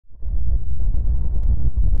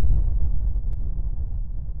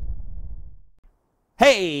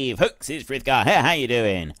Hey folks, it's Frithgar here, how you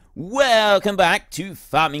doing? Welcome back to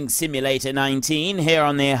Farming Simulator 19 here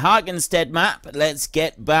on the Hagenstedt map. Let's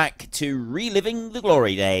get back to reliving the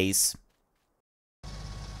glory days.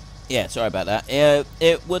 Yeah, sorry about that.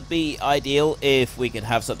 It would be ideal if we could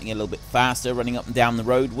have something a little bit faster running up and down the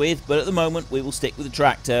road with, but at the moment we will stick with the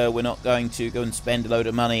tractor. We're not going to go and spend a load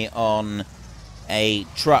of money on a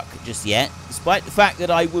truck just yet, despite the fact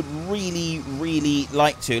that I would really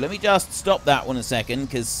like to. Let me just stop that one a second,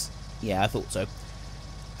 because, yeah, I thought so.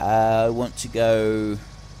 I want to go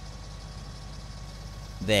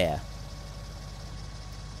there.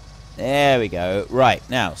 There we go. Right,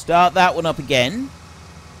 now, start that one up again.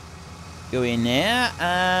 Go in there,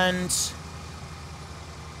 and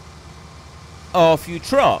off you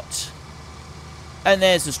trot. And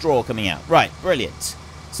there's the straw coming out. Right, brilliant.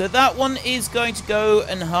 So that one is going to go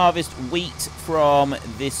and harvest wheat from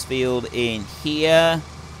this field in here.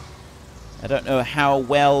 I don't know how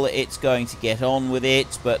well it's going to get on with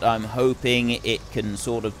it, but I'm hoping it can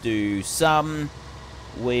sort of do some.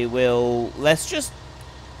 Let's just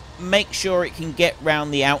make sure it can get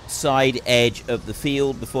round the outside edge of the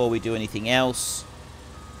field before we do anything else.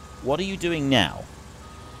 What are you doing now?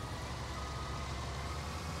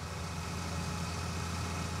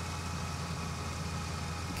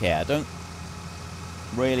 Okay, I don't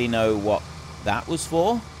really know what that was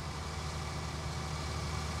for,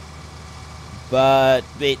 but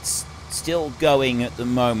it's still going at the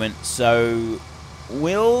moment, so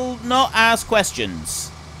we'll not ask questions.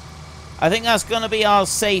 I think that's going to be our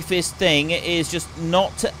safest thing, is just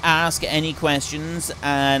not to ask any questions,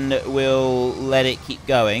 and we'll let it keep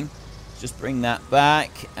going. Just bring that back,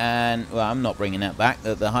 and, well, I'm not bringing that back.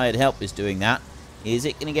 The hired help is doing that. Is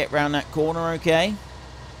it going to get round that corner okay?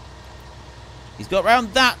 He's got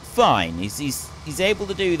round that fine. He's able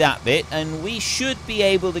to do that bit, and we should be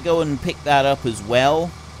able to go and pick that up as well.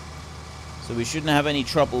 So we shouldn't have any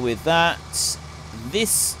trouble with that.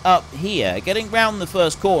 This up here, getting round the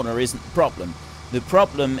first corner isn't the problem. The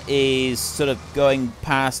problem is sort of going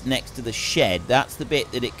past next to the shed. That's the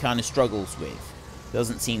bit that it kind of struggles with.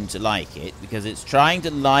 Doesn't seem to like it, because it's trying to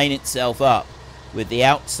line itself up with the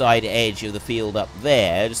outside edge of the field up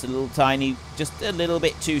there. Just a little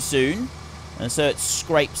bit too soon. And so it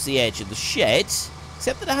scrapes the edge of the shed,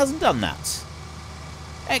 except that it hasn't done that.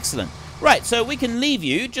 Excellent. Right, so we can leave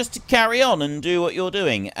you just to carry on and do what you're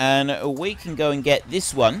doing. And we can go and get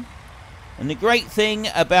this one. And the great thing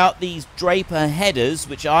about these Draper headers,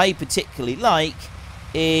 which I particularly like,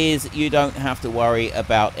 is you don't have to worry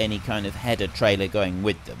about any kind of header trailer going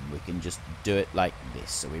with them. We can just do it like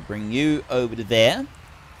this. So we bring you over to there.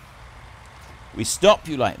 We stop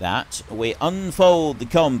you like that. We unfold the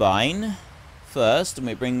combine first, and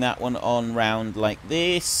we bring that one on round like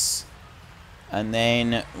this, and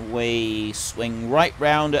then we swing right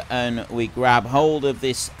round and we grab hold of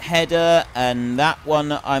this header, and that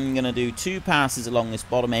one I'm going to do 2 passes along this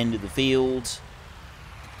bottom end of the field.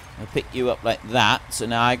 I'll pick you up like that. So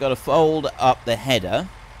now I got to fold up the header.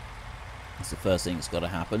 That's the first thing that's got to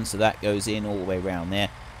happen. So that goes in all the way around there.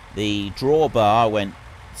 The drawbar went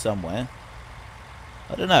somewhere.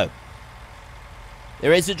 I don't know.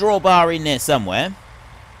 There is a drawbar in there somewhere.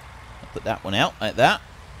 I'll put that one out like that.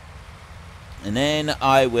 And then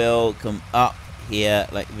I will come up here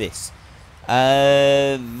like this.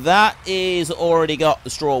 That is already got the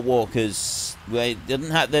straw walkers. We didn't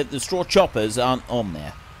have the straw choppers aren't on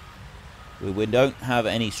there. We don't have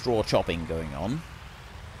any straw chopping going on.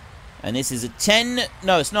 And this is a 10...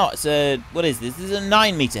 No, it's not. It's a... What is this? This is a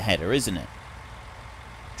 9-meter header, isn't it?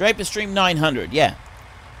 Draper Stream 900, yeah.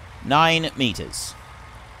 9 meters.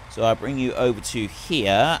 So I'll bring you over to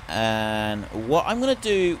here, and what I'm going to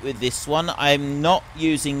do with this one, I'm not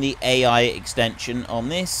using the AI extension on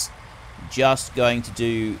this, just going to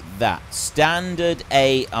do that. Standard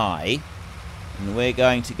AI, and we're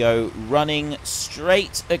going to go running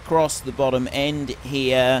straight across the bottom end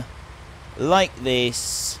here, like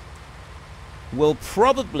this. We'll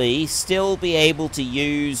probably still be able to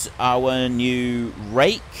use our new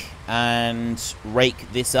rake, and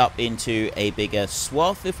rake this up into a bigger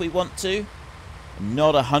swath if we want to. I'm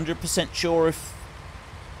not 100% sure if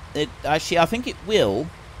it... Actually, I think it will.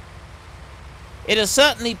 It has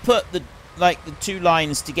certainly put the 2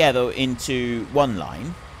 lines together into 1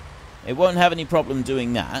 line. It won't have any problem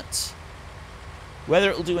doing that.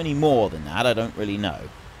 Whether it'll do any more than that, I don't really know.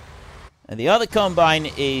 And the other combine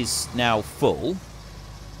is now full.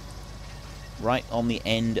 Right on the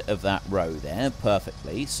end of that row there,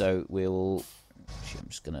 perfectly. So we'll... Actually, I'm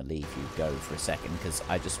just going to leave you go for a second, because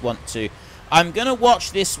I just want to... I'm going to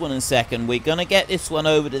watch this one in a second. We're going to get this one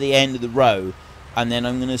over to the end of the row. And then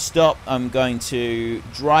I'm going to stop. I'm going to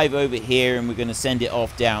drive over here, and we're going to send it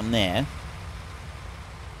off down there.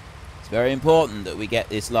 It's very important that we get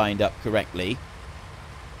this lined up correctly.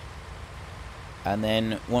 And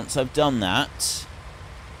then once I've done that,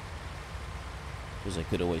 because I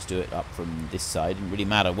could always do it up from this side, it didn't really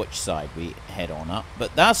matter which side we head on up.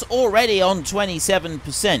 But that's already on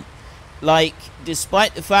 27%. Like,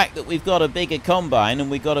 despite the fact that we've got a bigger combine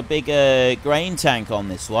and we've got a bigger grain tank on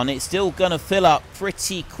this one, it's still going to fill up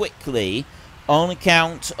pretty quickly on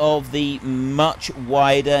account of the much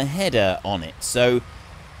wider header on it. So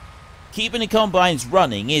keeping the combines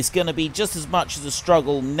running is going to be just as much as a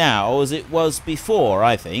struggle now as it was before,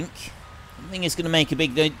 I think. I think it's going to make a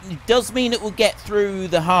big... It does mean it will get through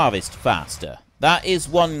the harvest faster. That is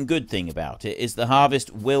one good thing about it, is the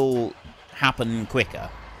harvest will happen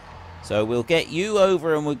quicker. So we'll get you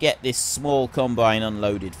over and we'll get this small combine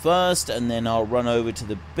unloaded first, and then I'll run over to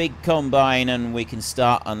the big combine and we can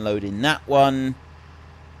start unloading that one.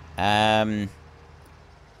 I'm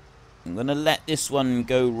going to let this one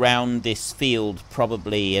go round this field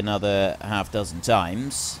probably another half dozen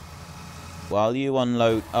times. While you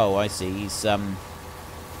unload... Oh, I see. He's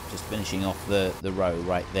just finishing off the row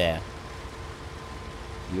right there.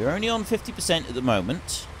 You're only on 50% at the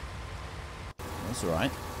moment. That's all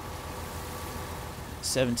right.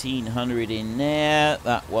 1,700 in there.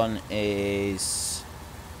 That one is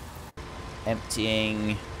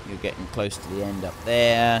emptying. You're getting close to the end up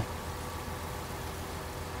there.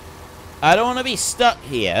 I don't want to be stuck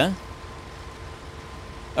here.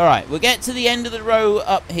 Alright, we'll get to the end of the row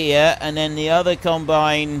up here, and then the other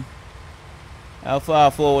combine... How far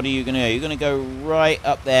forward are you going to go? You're going to go right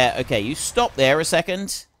up there. Okay, you stop there a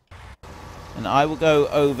second. And I will go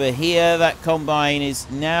over here. That combine is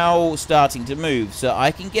now starting to move, so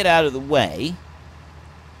I can get out of the way.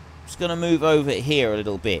 I'm just going to move over here a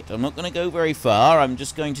little bit. I'm not going to go very far. I'm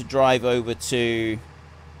just going to drive over to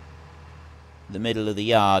the middle of the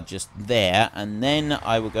yard just there, and then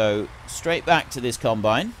I will go straight back to this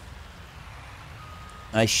combine.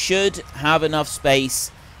 I should have enough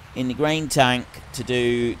space in the grain tank to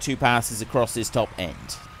do 2 passes across this top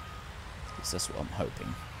end. At least that's what I'm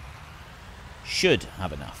hoping. Should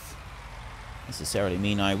have enough. Necessarily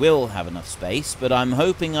mean I will have enough space, but I'm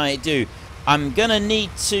hoping I do. I'm gonna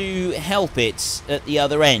need to help it at the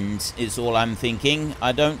other end, is all I'm thinking.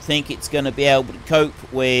 I don't think it's gonna be able to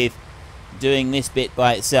cope with doing this bit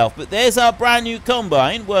by itself. But there's our brand new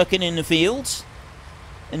combine working in the field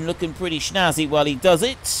and looking pretty snazzy while he does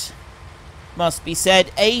it. Must be said,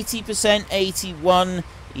 80%, 81.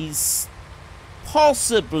 He's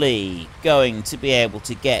possibly going to be able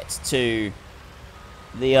to get to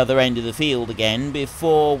the other end of the field again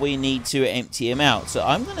before we need to empty him out. So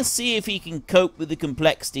I'm going to see if he can cope with the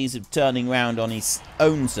complexities of turning around on his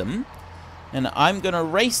own some. And I'm going to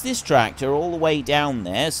race this tractor all the way down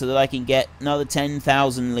there so that I can get another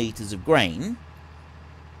 10,000 litres of grain.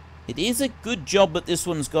 It is a good job that this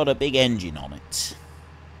one's got a big engine on it.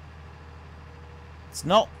 It's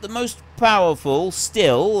not the most powerful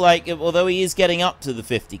still, like, although he is getting up to the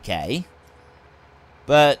 50k.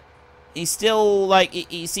 But he's still, like,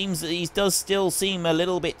 he seems that he does still seem a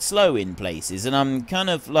little bit slow in places. And I'm kind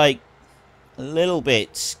of, like, a little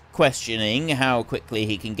bit questioning how quickly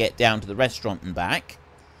he can get down to the restaurant and back.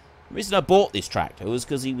 The reason I bought this tractor was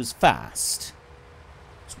because he was fast.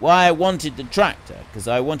 That's why I wanted the tractor, because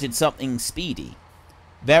I wanted something speedy.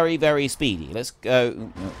 Very, very speedy. Let's go.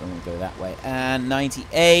 No, I'm going to go that way. And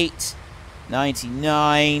 98,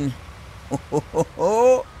 99.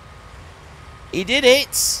 He did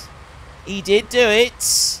it. He did do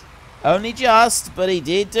it. Only just, but he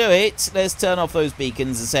did do it. Let's turn off those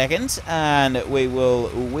beacons a second, and we will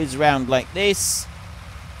whiz around like this.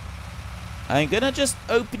 I'm going to just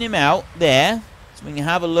open him out there, so we can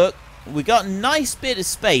have a look. We got a nice bit of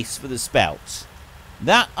space for the spout.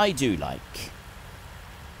 That I do like.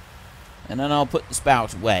 And then I'll put the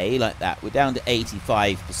spout away like that. We're down to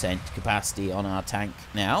 85% capacity on our tank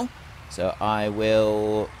now. So I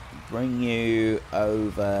will bring you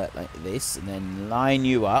over like this and then line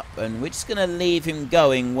you up, and we're just going to leave him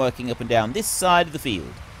going, working up and down this side of the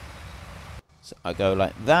field. So I go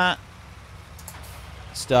like that,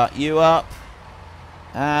 start you up,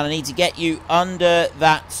 and I need to get you under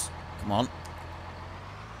that. Come on.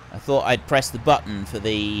 I thought I'd press the button for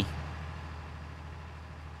the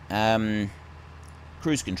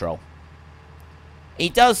cruise control. He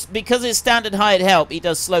does, because it's standard height help, he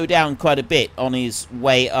does slow down quite a bit on his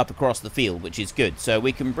way up across the field, which is good. So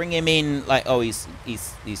we can bring him in like, oh, he's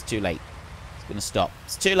too late. He's going to stop.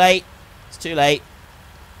 It's too late. It's too late.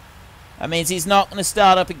 That means he's not going to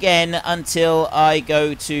start up again until I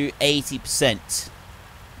go to 80%.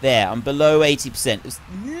 There, I'm below 80%. There's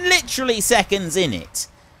literally seconds in it.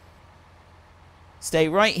 Stay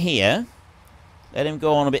right here. Let him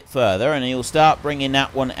go on a bit further, and he'll start bringing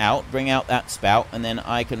that one out. Bring out that spout, and then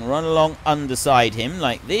I can run along underside him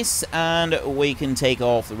like this, and we can take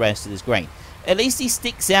off the rest of this grain. At least he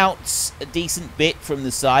sticks out a decent bit from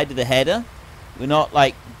the side of the header. We're not,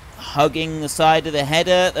 like, hugging the side of the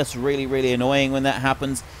header. That's really, really annoying when that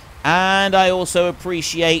happens. And I also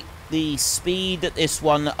appreciate the speed that this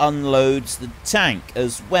one unloads the tank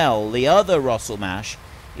as well. The other Russell Mash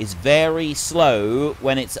is very slow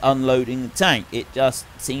when it's unloading the tank. It just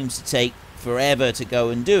seems to take forever to go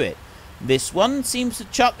and do it. This one seems to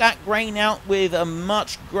chuck that grain out with a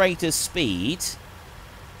much greater speed,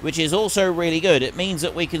 which is also really good. It means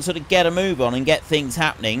that we can sort of get a move on and get things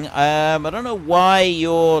happening. I don't know why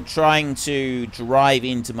you're trying to drive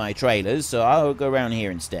into my trailers, so I'll go around here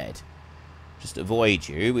instead. Just avoid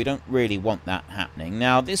you. We don't really want that happening.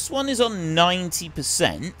 Now, this one is on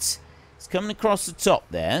 90%. It's coming across the top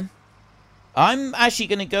there. I'm actually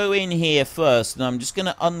going to go in here first, and I'm just going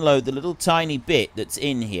to unload the little tiny bit that's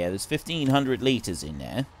in here. There's 1,500 litres in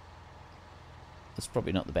there. That's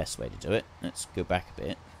probably not the best way to do it. Let's go back a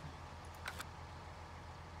bit.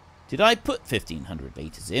 Did I put 1,500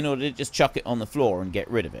 litres in, or did it just chuck it on the floor and get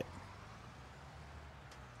rid of it?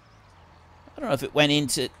 I don't know if it went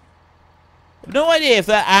into... I have no idea if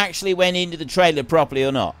that actually went into the trailer properly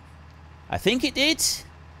or not. I think it did,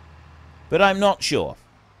 but I'm not sure.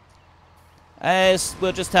 As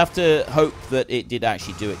we'll just have to hope that it did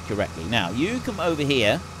actually do it correctly. Now, you come over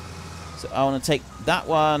here. So I want to take that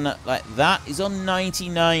one like that. Is on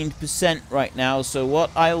 99% right now. So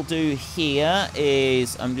what I'll do here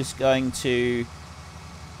is I'm just going to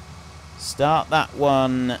start that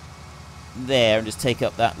one there and just take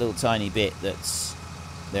up that little tiny bit that's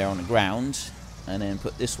there on the ground, and then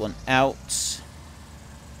put this one out,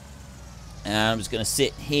 and I'm just going to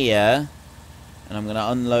sit here, and I'm going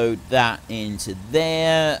to unload that into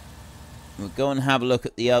there. We'll go and have a look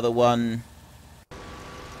at the other one.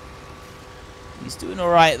 He's doing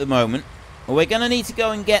alright at the moment. Well, we're going to need to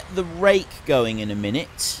go and get the rake going in a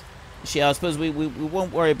minute. Actually, I suppose we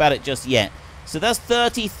won't worry about it just yet. So that's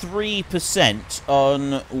 33%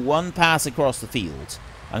 on one pass across the field,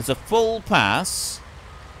 and it's a full pass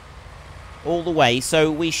all the way,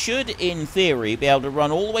 so we should, in theory, be able to run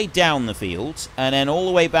all the way down the field and then all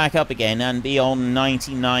the way back up again and be on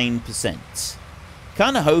 99%.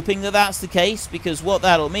 Kind of hoping that that's the case, because what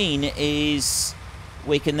that'll mean is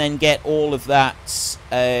we can then get all of that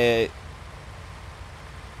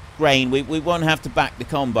grain. We won't have to back the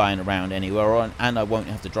combine around anywhere, and I won't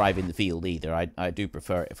have to drive in the field either. I do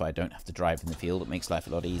prefer it if I don't have to drive in the field. It makes life a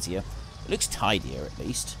lot easier. It looks tidier, at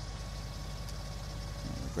least.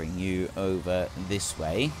 Bring you over this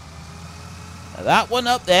way. Now, that one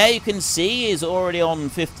up there, you can see, is already on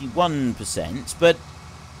 51%, but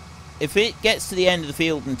if it gets to the end of the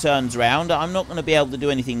field and turns around, I'm not going to be able to do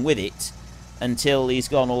anything with it until he's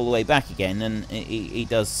gone all the way back again, and he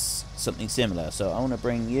does something similar. So I want to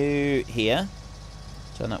bring you here,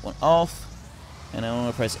 turn that one off, and I want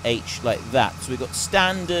to press H like that. So we've got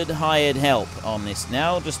standard hired help on this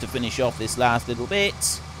now, just to finish off this last little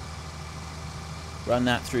bit. Run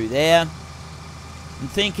that through there. I'm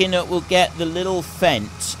thinking that we'll get the little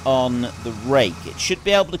Fendt on the rake. It should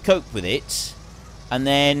be able to cope with it. And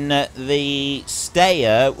then the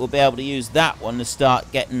stayer will be able to use that one to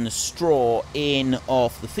start getting the straw in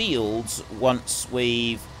off the fields once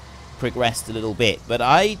we've progressed a little bit.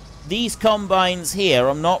 But these combines here,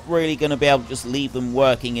 I'm not really going to be able to just leave them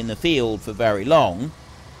working in the field for very long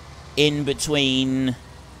in between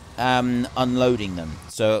unloading them.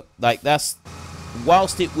 So, like, that's...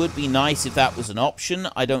 Whilst it would be nice if that was an option,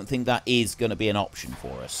 I don't think that is going to be an option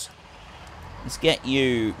for us. Let's get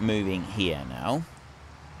you moving here now.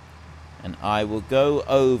 And I will go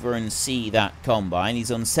over and see that combine.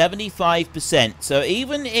 He's on 75%. So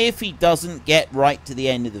even if he doesn't get right to the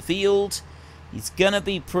end of the field, he's going to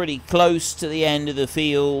be pretty close to the end of the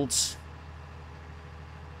field.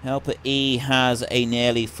 Helper E has a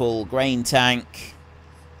nearly full grain tank.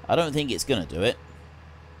 I don't think it's going to do it.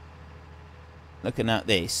 Looking at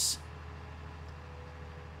this.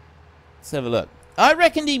 Let's have a look. I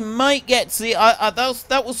reckon he might get to the...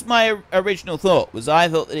 that was my original thought. I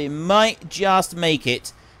thought that he might just make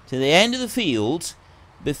it to the end of the field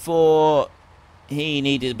before he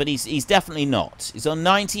needed... But he's definitely not. He's on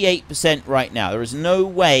 98% right now. There is no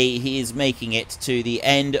way he is making it to the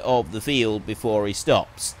end of the field before he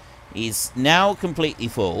stops. He's now completely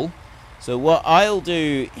full. So what I'll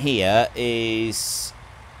do here is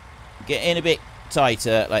get in a bit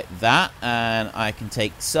tighter like that, and I can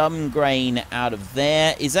take some grain out of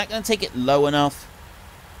there. Is that going to take it low enough?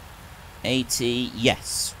 80,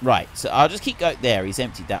 yes. Right, so I'll just keep going. There, he's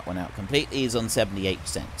emptied that one out completely. He's on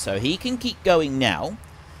 78%. So he can keep going now.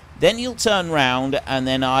 Then he'll turn round, and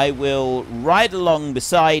then I will ride along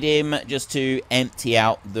beside him just to empty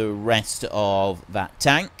out the rest of that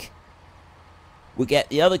tank. We get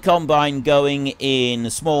the other combine going in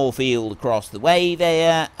a small field across the way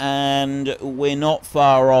there, and we're not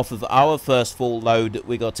far off of our first full load that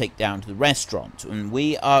we got to take down to the restaurant. And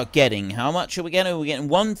we are getting, how much are we getting? We're getting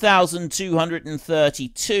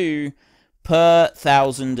 1,232 per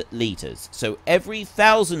 1,000 litres. So every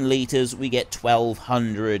 1,000 litres we get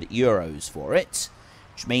 1,200 euros for it,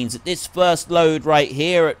 which means that this first load right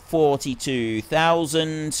here at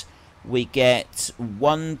 42,000, we get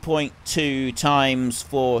 1.2 times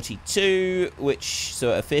 42, which,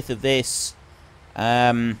 so a fifth of this,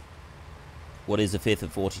 what is a fifth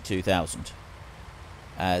of 42,000?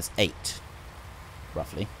 As 8,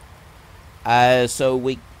 roughly. So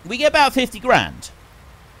we get about 50 grand.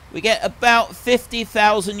 We get about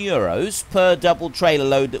 50,000 euros per double trailer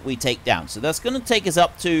load that we take down. So that's going to take us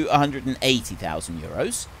up to 180,000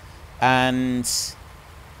 euros. And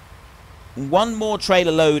one more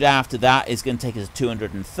trailer load after that is going to take us to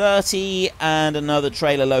 230. And another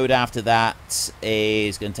trailer load after that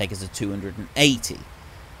is going to take us to 280.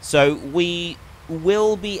 So we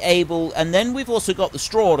will be able... And then we've also got the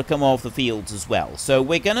straw to come off the fields as well. So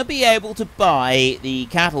we're going to be able to buy the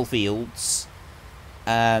cattle fields...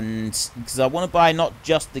 And because I want to buy not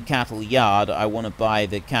just the cattle yard, I want to buy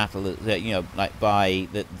the cattle, you know, like buy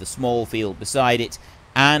the small field beside it,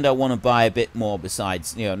 and I want to buy a bit more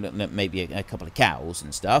besides, you know, maybe a couple of cows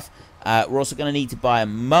and stuff. We're also going to need to buy a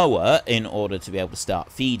mower in order to be able to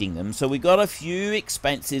start feeding them. So we've got a few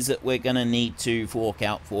expenses that we're going to need to fork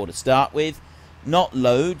out for to start with. Not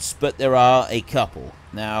loads, but there are a couple.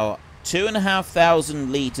 Now, 2,500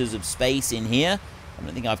 litres of space in here. I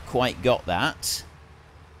don't think I've quite got that.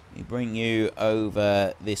 Let me bring you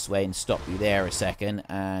over this way and stop you there a second,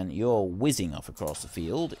 and you're whizzing off across the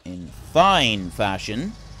field in fine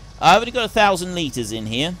fashion. I've only got 1,000 litres in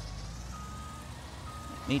here.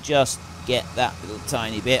 Let me just get that little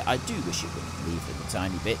tiny bit. I do wish it wouldn't leave little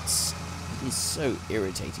tiny bits. It is so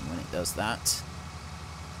irritating when it does that.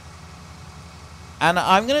 And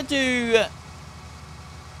I'm going to do...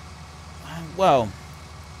 well...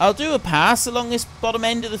 I'll do a pass along this bottom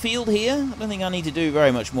end of the field here. I don't think I need to do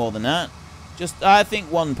very much more than that. Just, I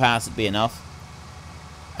think one pass would be enough.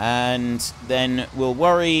 And then we'll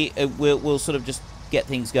worry, we'll sort of just get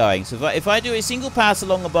things going. So if I do a single pass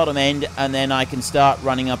along the bottom end, and then I can start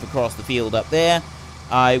running up across the field up there,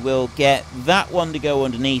 I will get that one to go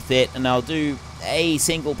underneath it, and I'll do a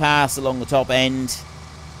single pass along the top end.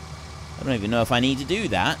 I don't even know if I need to do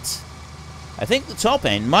that. I think the top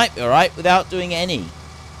end might be alright without doing any.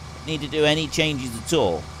 Need to do any changes at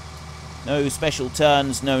all. No special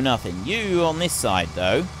turns, no nothing. You on this side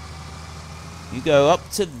though, you go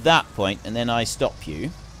up to that point and then I stop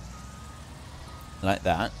you like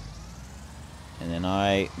that, and then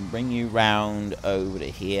I bring you round over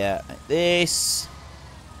to here like this,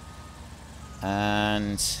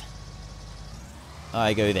 and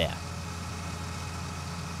I go there.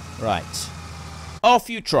 Right, off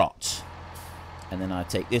you trot. And then I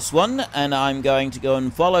take this one, and I'm going to go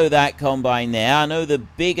and follow that combine there. I know the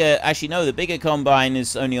bigger... Actually, no, the bigger combine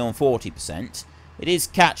is only on 40%. It is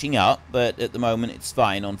catching up, but at the moment it's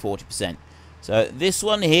fine on 40%. So this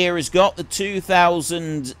one here has got the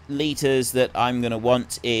 2,000 litres that I'm going to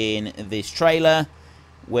want in this trailer.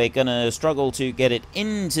 We're going to struggle to get it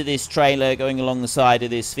into this trailer going along the side of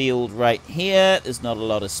this field right here. There's not a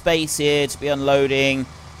lot of space here to be unloading.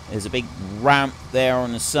 There's a big ramp there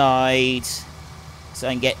on the side. So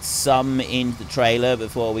I can get some into the trailer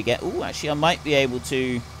before we get... Oh, actually, I might be able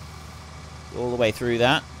to go all the way through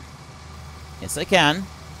that. Yes, I can.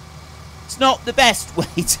 It's not the best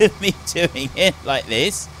way to me doing it like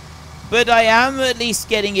this, but I am at least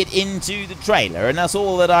getting it into the trailer, and that's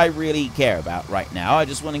all that I really care about right now. I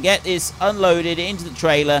just want to get this unloaded into the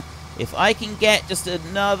trailer. If I can get just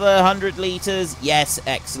another 100 litres, yes,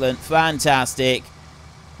 excellent, fantastic.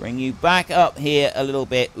 Bring you back up here a little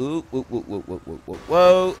bit. Ooh, whoa, whoa, whoa, whoa, whoa, whoa,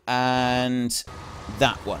 whoa. And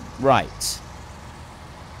that one. Right.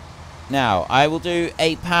 Now, I will do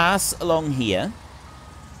a pass along here.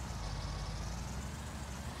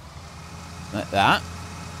 Like that.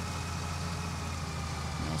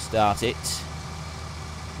 I'll start it.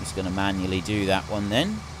 I'm just going to manually do that one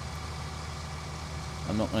then.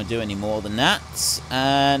 I'm not going to do any more than that.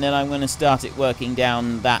 And then I'm going to start it working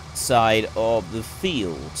down that side of the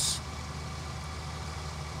field.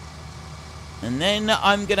 And then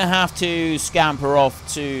I'm going to have to scamper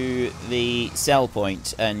off to the sell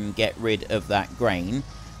point and get rid of that grain.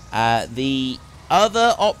 The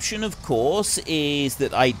other option, of course, is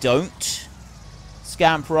that I don't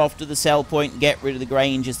scamper off to the sell point and get rid of the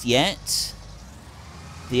grain just yet.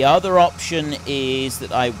 The other option is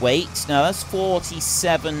that I wait. Now, that's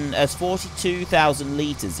 42,000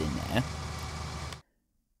 litres in there.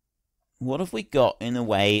 What have we got in the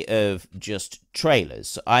way of just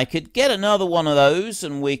trailers? I could get another one of those,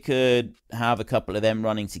 and we could have a couple of them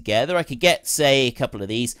running together. I could get, say, a couple of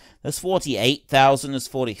these. That's 48,000. That's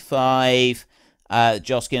 45.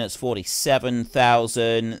 Joskin, it's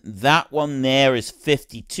 47,000. That one there is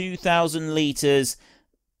 52,000 litres.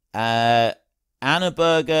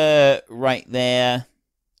 Annaberger right there.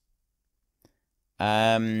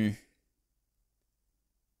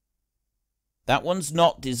 That one's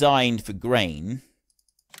not designed for grain.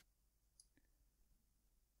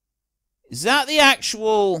 Is that the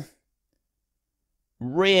actual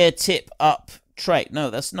rear tip up tray? No,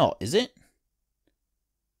 that's not, is it?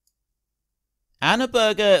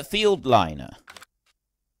 Annaberger Field Liner.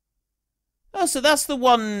 Oh, so that's the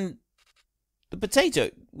one, the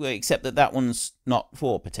potato, except that that one's not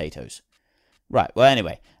for potatoes. Right, well,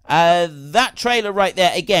 anyway. That trailer right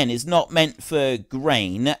there, again, is not meant for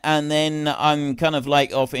grain. And then I'm kind of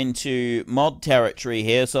like off into mod territory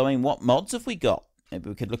here. So, I mean, what mods have we got? Maybe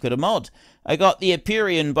we could look at a mod. I got the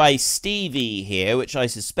Empyrean by Stevie here, which I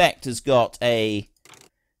suspect has got a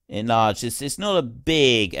enlarged. It's not a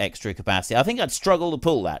big extra capacity. I think I'd struggle to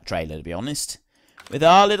pull that trailer, to be honest. With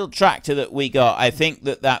our little tractor that we got, I think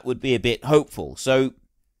that that would be a bit hopeful. So,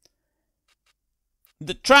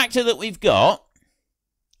 the tractor that we've got,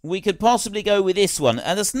 we could possibly go with this one.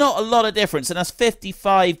 And there's not a lot of difference. And that's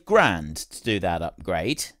 55 grand to do that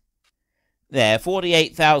upgrade. There,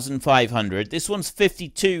 48,500. This one's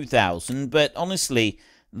 52,000. But honestly,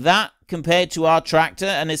 that compared to our tractor,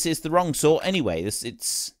 and it's the wrong sort anyway.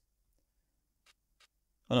 It's...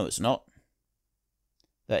 Oh, no, it's not.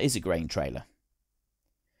 That is a grain trailer.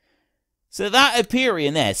 So that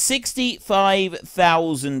Empyrean there,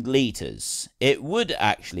 65,000 litres. It would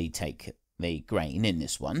actually take the grain in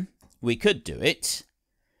this one. We could do it.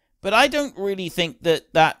 But I don't really think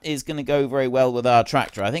that that is going to go very well with our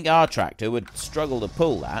tractor. I think our tractor would struggle to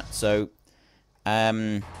pull that. So,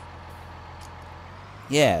 yeah,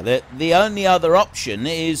 the only other option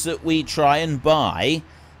is that we try and buy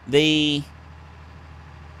the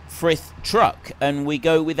Frith truck. And we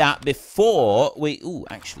go with that before we... Ooh,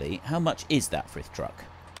 actually, how much is that Frith truck?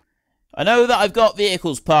 I know that I've got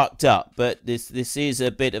vehicles parked up, but this is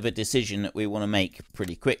a bit of a decision that we want to make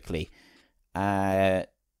pretty quickly. So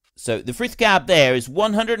the Frith cab there is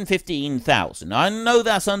 115,000. I know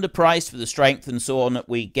that's underpriced for the strength and so on that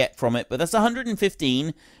we get from it, but that's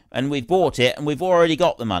 115, and we've bought it, and we've already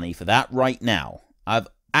got the money for that right now. I've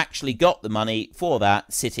actually got the money for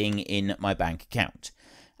that sitting in my bank account.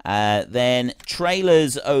 Then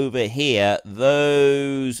trailers over here,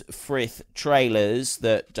 those Frith trailers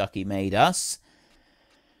that Ducky made us.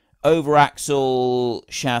 Overaxle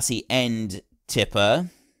chassis end tipper.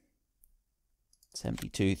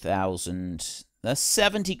 72,000. That's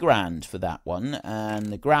 70 grand for that one. And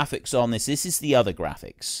the graphics on this is the other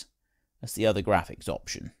graphics. That's the other graphics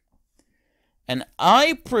option. And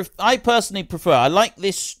I personally prefer, I like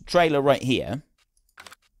this trailer right here.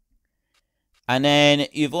 And then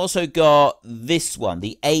you've also got this one,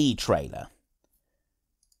 the A trailer.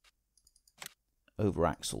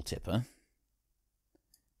 Overaxle tipper.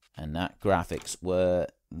 And that graphics were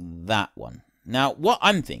that one. Now, what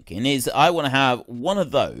I'm thinking is I want to have one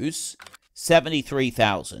of those,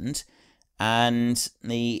 73,000. And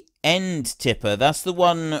the end tipper, that's the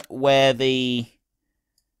one where the...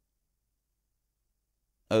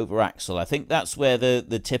 overaxle. I think that's where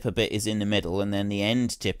the tipper bit is in the middle, and then the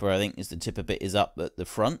end tipper, I think, is the tipper bit is up at the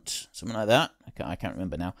front. Something like that. I can't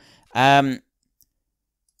remember now.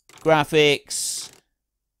 Graphics.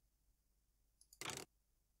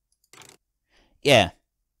 Yeah.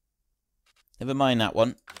 Never mind that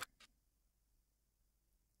one.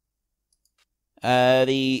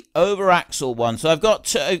 The overaxle one. So I've got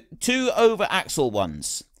two overaxle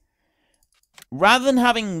ones. Rather than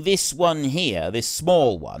having this one here, this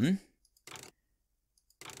small one...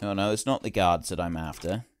 Oh no, it's not the guards that I'm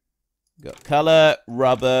after. We've got colour,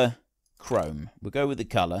 rubber, chrome. We'll go with the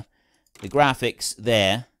colour. The graphics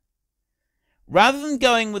there. Rather than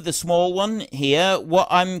going with the small one here, what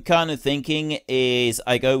I'm kind of thinking is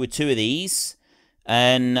I go with two of these.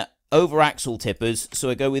 And overaxle tippers. So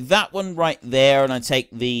I go with that one right there, and I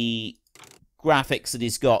take the graphics that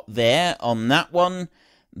he's got there on that one.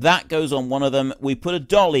 That goes on one of them. We put a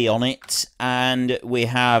dolly on it, and we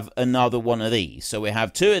have another one of these. So we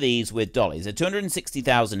have 2 of these with dollies. They're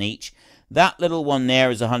 260,000 each. That little one there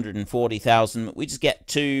is 140,000. We just get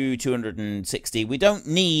 260. We don't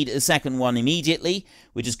need a second one immediately.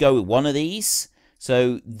 We just go with one of these.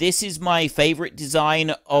 So this is my favorite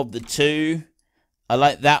design of the 2. I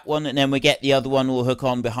like that one, and then we get the other one we'll hook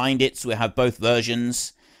on behind it, so we have both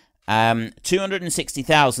versions.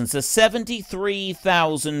 260,000, so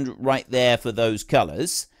 73,000 right there for those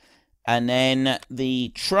colours. And then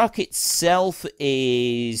the truck itself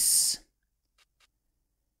is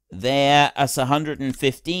there as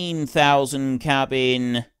 115,000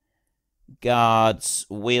 cabin, guards,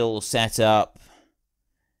 wheel setup.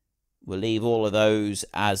 We'll leave all of those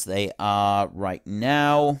as they are right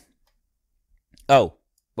now. Oh,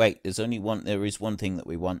 wait, there is one thing that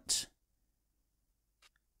we want.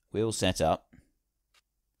 Wheel setup.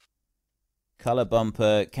 Color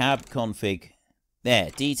bumper, cab config. There,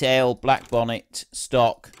 detail, black bonnet,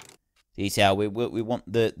 stock, detail. We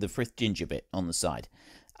want the frith ginger bit on the side.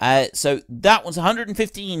 So that one's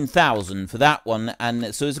 115,000 for that one,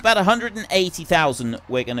 and so it's about 180,000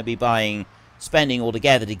 we're going to be spending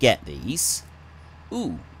altogether to get these.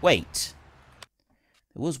 Ooh, wait.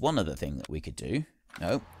 There was one other thing that we could do.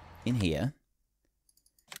 No, in here.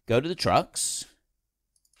 Go to the trucks.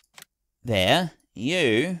 There,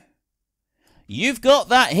 you've got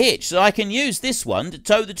that hitch, so I can use this one to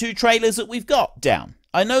tow the 2 trailers that we've got down.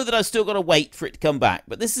 I know that I've still got to wait for it to come back,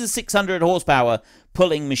 but this is a 600 horsepower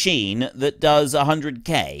pulling machine that does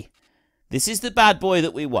 100k. This is the bad boy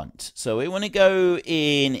that we want. So we want to go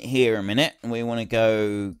in here a minute, and we want to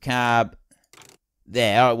go cab.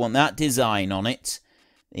 There, I want that design on it.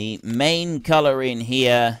 The main color in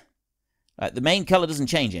here, the main color doesn't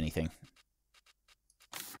change anything.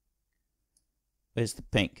 Where's the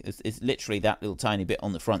pink? It's literally that little tiny bit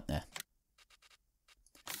on the front there.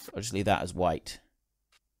 So I'll just leave that as white.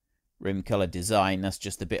 Rim color design, that's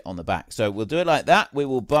just the bit on the back. So we'll do it like that. We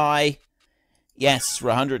will buy, yes, for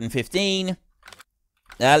 115.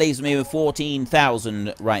 That leaves me with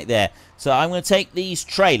 14,000 right there. So I'm going to take these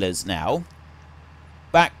trailers now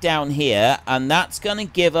back down here, and that's going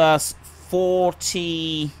to give us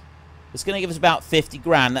 40. It's going to give us about 50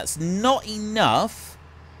 grand. That's not enough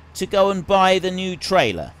to go and buy the new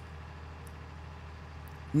trailer.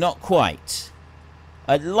 Not quite.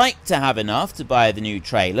 I'd like to have enough to buy the new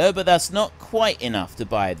trailer, but that's not quite enough to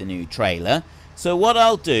buy the new trailer. So what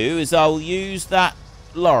I'll do is I'll use that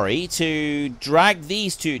lorry to drag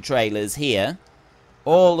these 2 trailers here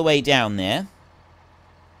all the way down there.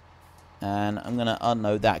 And I'm going to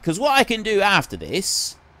unload that. Because what I can do after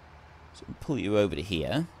this, so I'll pull you over to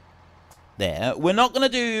here. There. We're not going to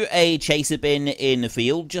do a chaser bin in the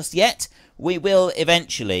field just yet. We will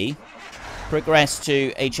eventually progress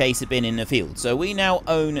to a chaser bin in the field. So we now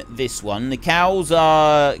own this one. The cows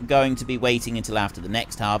are going to be waiting until after the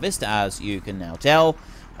next harvest, as you can now tell.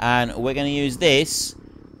 And we're going to use this.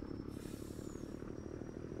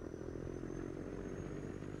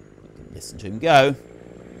 Listen to him go.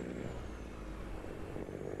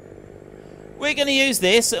 We're going to use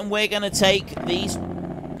this, and we're going to take these.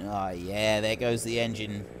 Oh, yeah, there goes the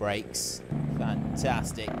engine brakes.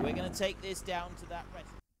 Fantastic. We're going to take this down to that rest.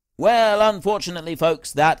 Well, unfortunately,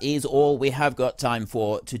 folks, that is all we have got time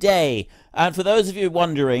for today. And for those of you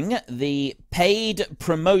wondering, the paid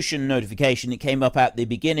promotion notification that came up at the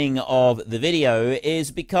beginning of the video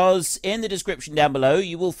is because in the description down below,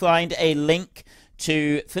 you will find a link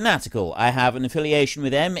to Fanatical. I have an affiliation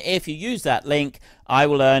with them. If you use that link, I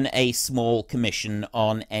will earn a small commission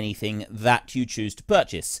on anything that you choose to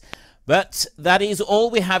purchase. But that is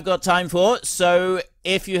all we have got time for, so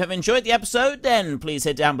if you have enjoyed the episode, then please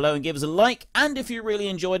head down below and give us a like, and if you really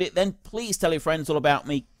enjoyed it, then please tell your friends all about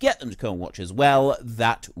me, get them to come and watch as well,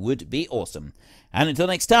 that would be awesome. And until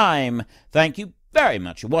next time, thank you very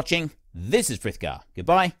much for watching, this is Frithgar,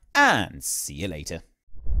 goodbye, and see you later.